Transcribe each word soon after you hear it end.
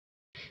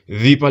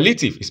The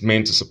palliative is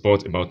meant to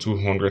support about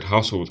 200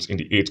 households in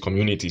the 8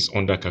 communities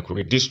under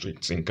Kakuri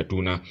districts in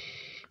Kaduna.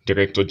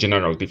 Director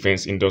General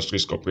Defense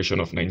Industries Corporation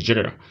of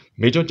Nigeria,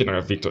 Major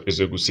General Victor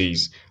Ezegu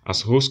says,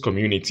 as host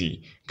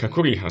community,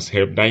 Kakuri has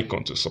helped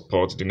DICON to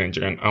support the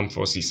Nigerian Armed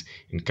Forces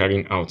in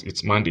carrying out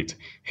its mandate,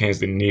 hence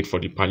the need for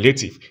the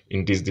palliative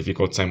in this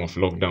difficult time of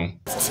lockdown.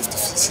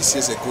 56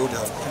 years ago, they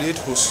have played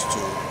host to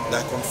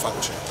DICON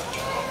factory.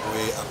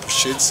 We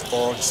appreciate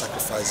all the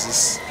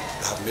sacrifices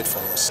they have made for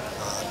us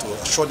to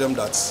assure them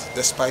that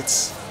despite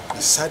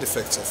the side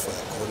effects of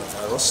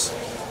coronavirus,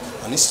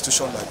 an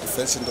institution like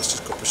Defense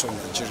Industries Corporation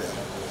of Nigeria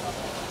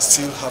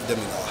still have them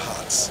in our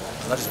hearts.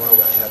 And that is why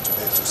we are here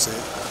today to say,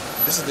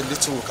 this is the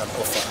little we can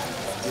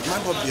offer. It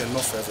might not be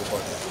enough for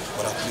everybody,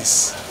 but at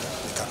least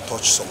we can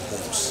touch some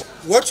homes.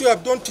 What you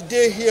have done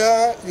today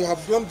here, you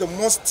have done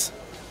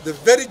the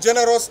very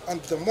generous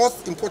and the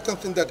most important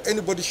thing that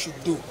anybody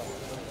should do.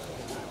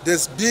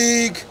 There's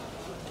big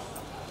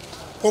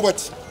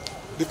poverty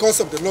because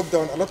of the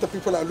lockdown. A lot of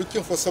people are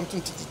looking for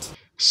something to eat.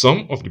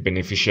 Some of the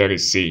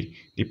beneficiaries say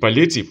the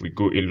palliative will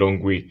go a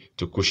long way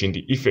to cushion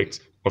the effects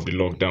of the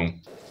lockdown.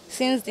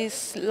 Since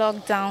this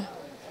lockdown,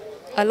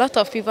 a lot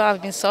of people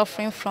have been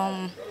suffering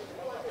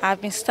have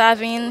been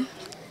starving.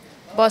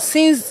 But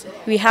since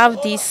we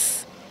have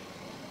this,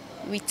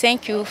 we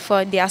thank you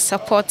for their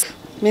support.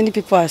 Many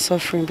people are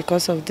suffering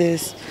because of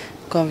this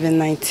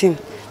COVID-19,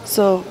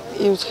 so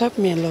it would help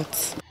me a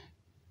lot.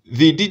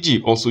 The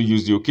DG also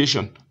used the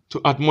occasion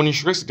to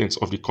admonish residents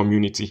of the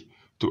community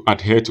to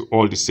adhere to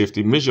all the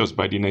safety measures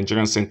by the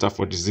Nigerian Center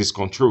for Disease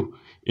Control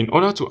in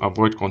order to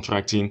avoid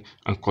contracting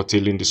and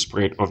curtailing the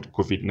spread of the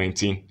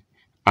COVID-19.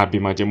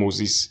 Abimaje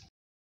Moses.